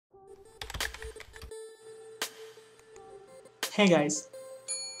Hey guys,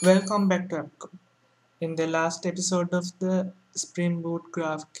 welcome back to AppCode. In the last episode of the Spring Boot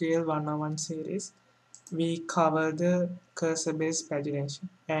GraphQL 101 series, we covered the cursor-based pagination,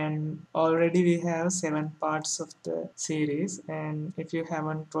 and already we have 7 parts of the series. And if you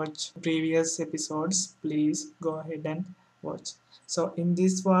haven't watched previous episodes, please go ahead and watch. So in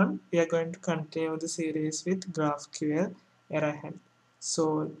this one, we are going to continue the series with GraphQL error handling.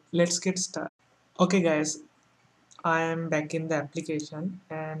 So let's get started. Okay guys, I am back in the application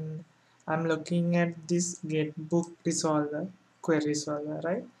and I'm looking at this getBook resolver, query resolver,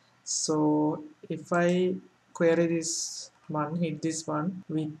 right? So if I query this one, hit this one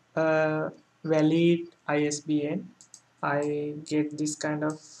with a valid ISBN, I get this kind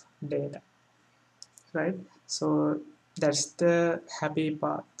of data, right? So that's the happy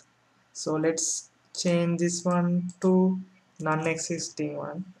part. So let's change this one to non-existing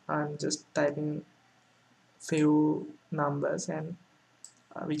one. I'm just typing few numbers and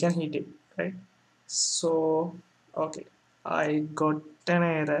we can hit it, right? So okay, I got an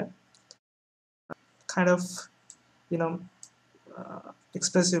error, kind of, you know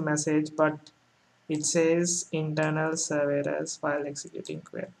expressive message, but it says internal server errors while executing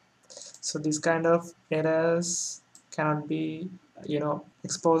query. So this kind of errors cannot be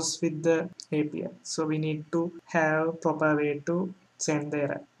exposed with the API, so we need to have proper way to send the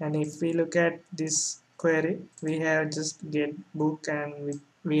error. And if we look at this query, we have just get book and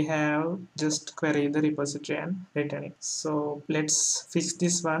we have just query the repository and return it. So let's fix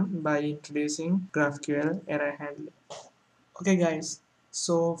this one by introducing GraphQL error handling. Okay guys,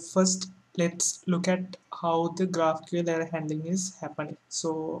 so first let's look at how the GraphQL error handling is happening.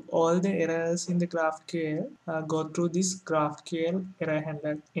 So all the errors in the GraphQL go through this GraphQL error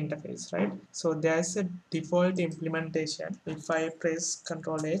handler interface, right? So there's a default implementation. If I press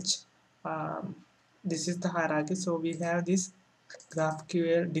Ctrl H, um, this is the hierarchy. So we have this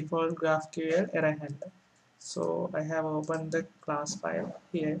GraphQL default GraphQL error handler. So I have opened the class file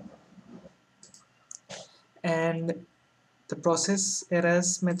here, and the process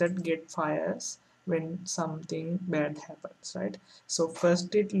errors method get fires when something bad happens, right? So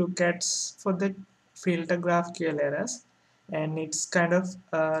first it looks at for the filter GraphQL errors, and it's kind of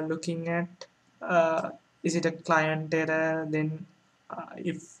looking at is it a client error, then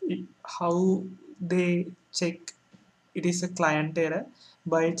if it, how they check it is a client error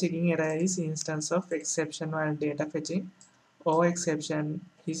by checking error is instance of exception while data fetching, or exception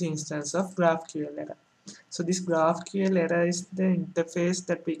is instance of GraphQL error. So this GraphQL error is the interface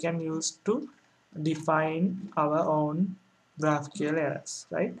that we can use to define our own GraphQL errors,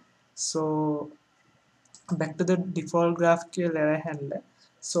 right? So back to the default GraphQL error handler.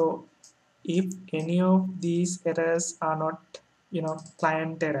 So if any of these errors are not,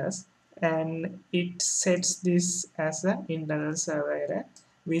 client errors, and it sets this as an internal server error,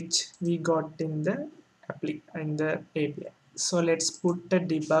 which we got in the API. So let's put the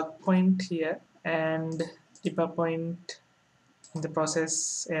debug point here and debug point in the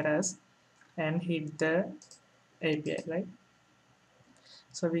process errors and hit the API, right?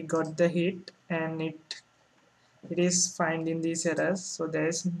 So we got the hit and it is finding these errors, so there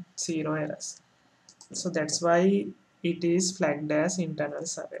is 0 errors. So that's why it is flagged as internal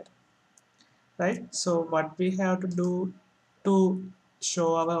server, right? So what we have to do to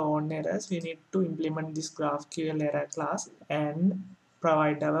show our own errors, we need to implement this GraphQL error class and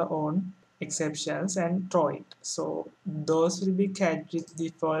provide our own exceptions and throw it. So those will be catched with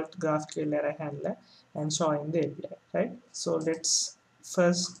default GraphQL error handler and showing the API, right? So let's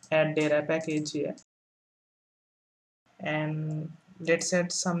first add data package here, and let's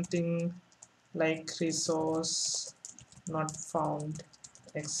add something like resource not found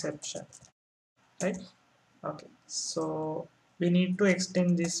exception, right? Okay, so we need to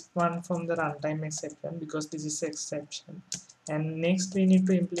extend this one from the runtime exception because this is exception. And next we need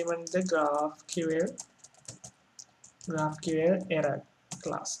to implement the GraphQL error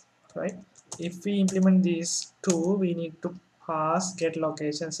class, right? If we implement these two, we need to pass get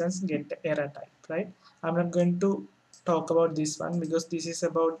locations and get error type, right? I'm not going to talk about this one because this is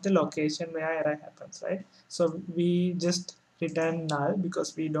about the location where error happens, right? So we just return null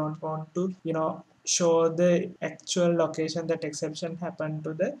because we don't want to, show the actual location that exception happened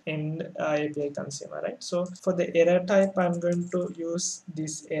to the end API consumer, right? So for the error type, I'm going to use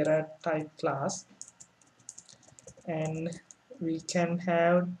this error type class, and we can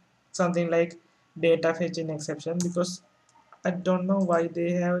have something like data fetching exception because I don't know why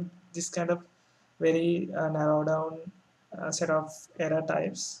they have this kind of very narrow down set of error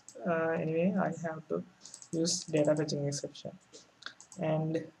types. Anyway, I have to use data fetching exception,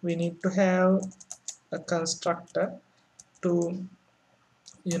 and we need to have a constructor to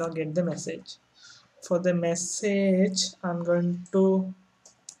get the message. For the message, I'm going to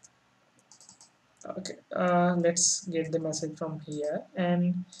okay, let's get the message from here,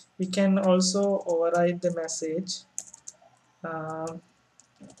 and we can also override the message. uh,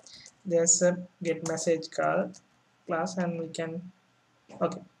 there's a get message call class, and we can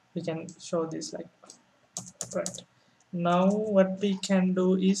okay, we can show this like right now. What we can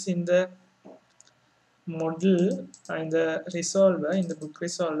do is in the model, in the resolver, in the book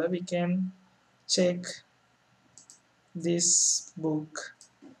resolver, we can check this book.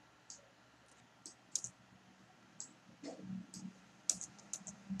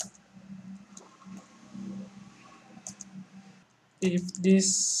 If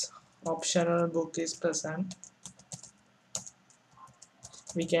this optional book is present,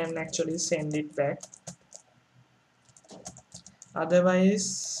 we can actually send it back.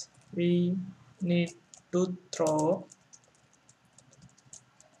 Otherwise, we need to throw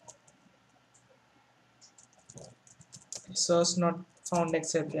source not found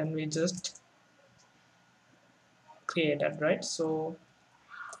exception we just created, right? So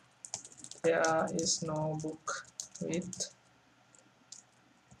there is no book with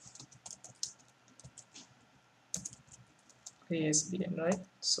ISBN, right?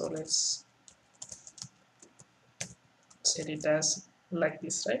 So let's set it as like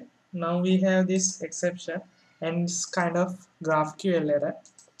this, right? Now we have this exception, and it's kind of GraphQL error,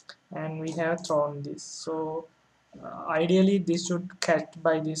 and we have thrown this. So ideally this should catch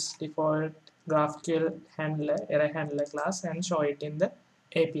by this default GraphQL handler, error handler class, and show it in the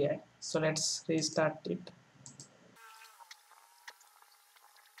API. So let's restart it.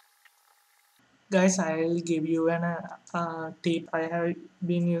 Guys, I'll give you an tip. I have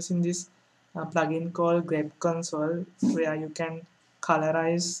been using this plugin called Grep Console, where you can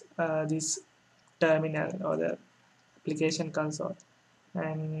colorize this terminal or the application console,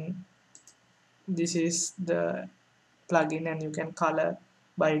 and this is the plugin, and you can color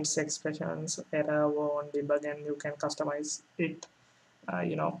by its expressions, error, warn, debug, and you can customize it.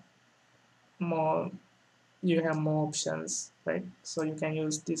 You know, more, you have more options, right? So you can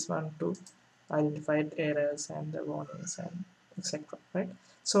use this one to identify errors and the warnings and etc., right?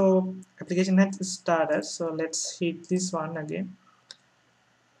 So application has started, so let's hit this one again.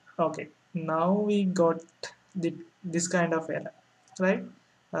 Okay, now we got this kind of error, right?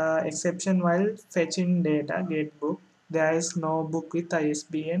 Exception while fetching data get book, there is no book with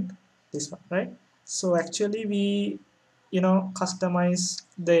ISBN, this one, right? So actually we customize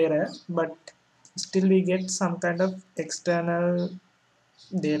the error, but still we get some kind of external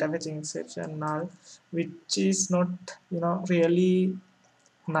data fetching exception null, which is not really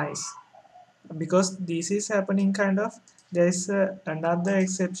nice, because this is happening kind of. There is another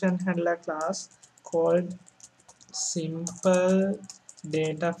exception handler class called simple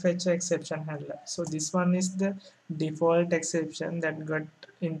data fetch exception handler. So this one is the default exception that got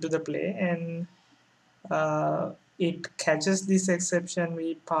into the play, and it catches this exception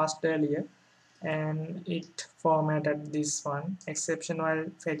we passed earlier, and it formatted this one exception while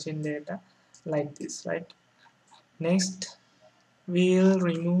fetching data like this, right? Next, we'll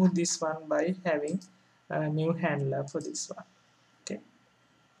remove this one by having a new handler for this one. Okay.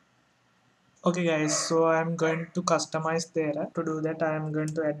 Okay guys, so I'm going to customize the error. To do that, I'm going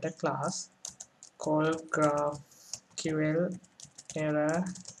to add a class called GraphQL error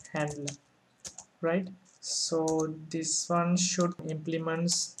handler, right? So this one should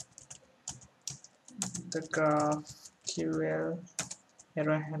implements the GraphQL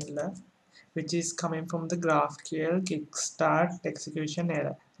error handler, which is coming from the GraphQL kickstart execution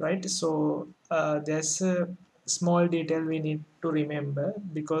error, right? So there's a small detail we need to remember,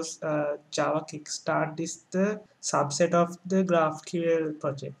 because Java kickstart is the subset of the GraphQL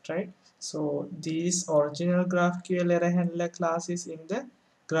project, right? So this original GraphQL error handler class is in the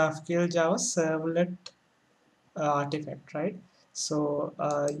GraphQL Java servlet artifact, right? So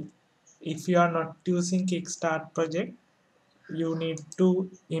if you are not using kickstart project, you need to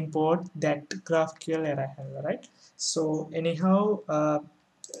import that GraphQL error handler, right? So anyhow,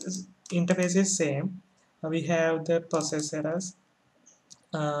 interface is same. We have the process errors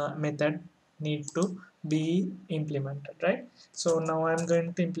method need to be implemented, right? So now I'm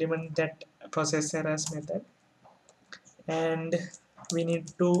going to implement that process errors method, and we need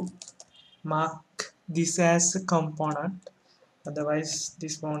to mark this as a component, otherwise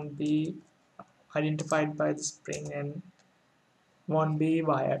this won't be identified by the Spring and won't be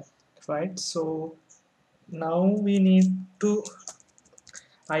wired, right? So now we need to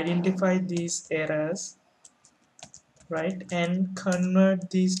identify these errors, right, and convert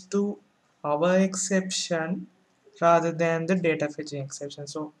these to our exception rather than the data fetching exception.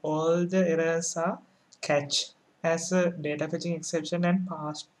 So all the errors are catch as a data fetching exception and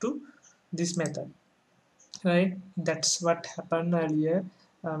passed to this method, right? That's what happened earlier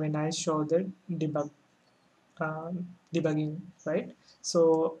when I show the debugging, right?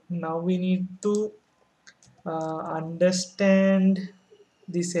 So now we need to understand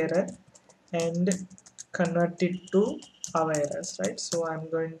this error and convert it to our errors, right? So I'm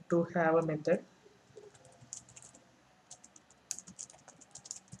going to have a method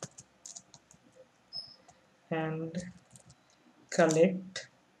and collect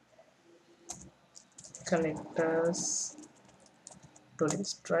collectors to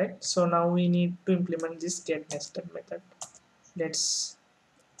list, right? So now we need to implement this get nested method. Let's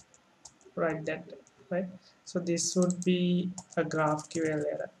write that, right? So this would be a GraphQL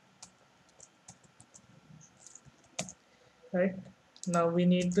error, right? Now we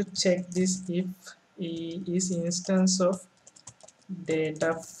need to check this if E is instance of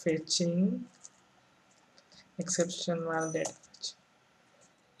data fetching exception while data fetching.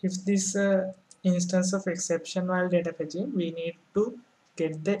 If this instance of exception while data fetching, we need to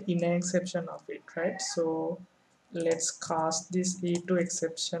get the inner exception of it, right? So let's cast this e to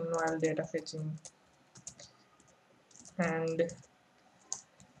exception while data fetching and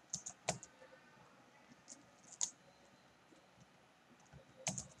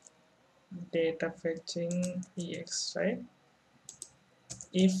data fetching ex, right?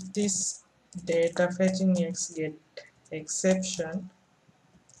 If this data fetching ex get exception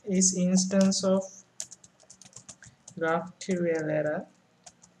is instance of GraphQL error,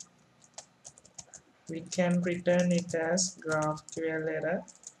 we can return it as GraphQL error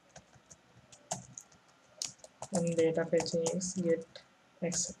and data fetching ex get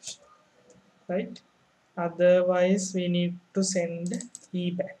exception, right? Otherwise we need to send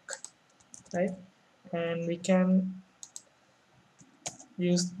e back, right? And we can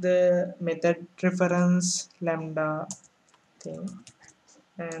use the method reference lambda thing,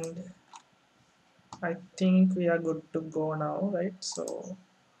 and I think we are good to go now, right? So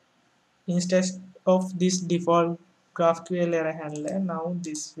instead of this default GraphQL error handler, now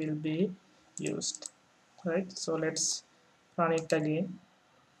this will be used, right? So let's run it again.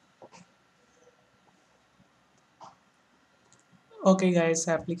 Okay guys,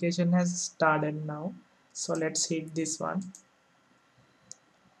 application has started now, so let's hit this one.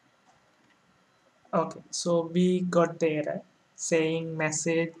 Okay, so we got the error saying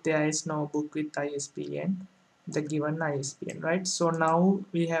message there is no book with ISBN, the given ISBN, right? So now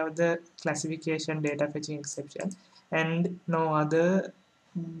we have the classification data fetching exception and no other,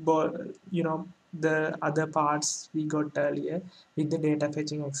 the other parts we got earlier with the data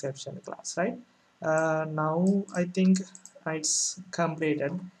fetching exception class, right? Now I think it's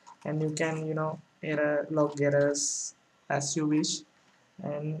completed and you can, log errors as you wish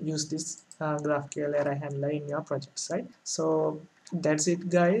and use this GraphQL error handler in your projects, right? So that's it,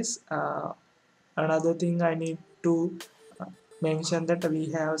 guys. Another thing I need to mention that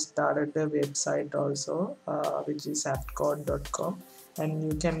we have started a website also, which is aptcode.com,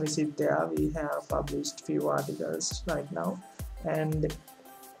 and you can visit there. We have published few articles right now, and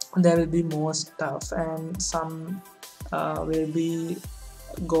there will be more stuff, and some will be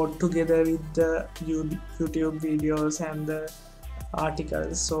go together with the YouTube videos and the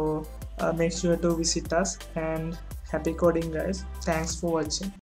articles. So make sure to visit us, and happy coding guys. Thanks for watching.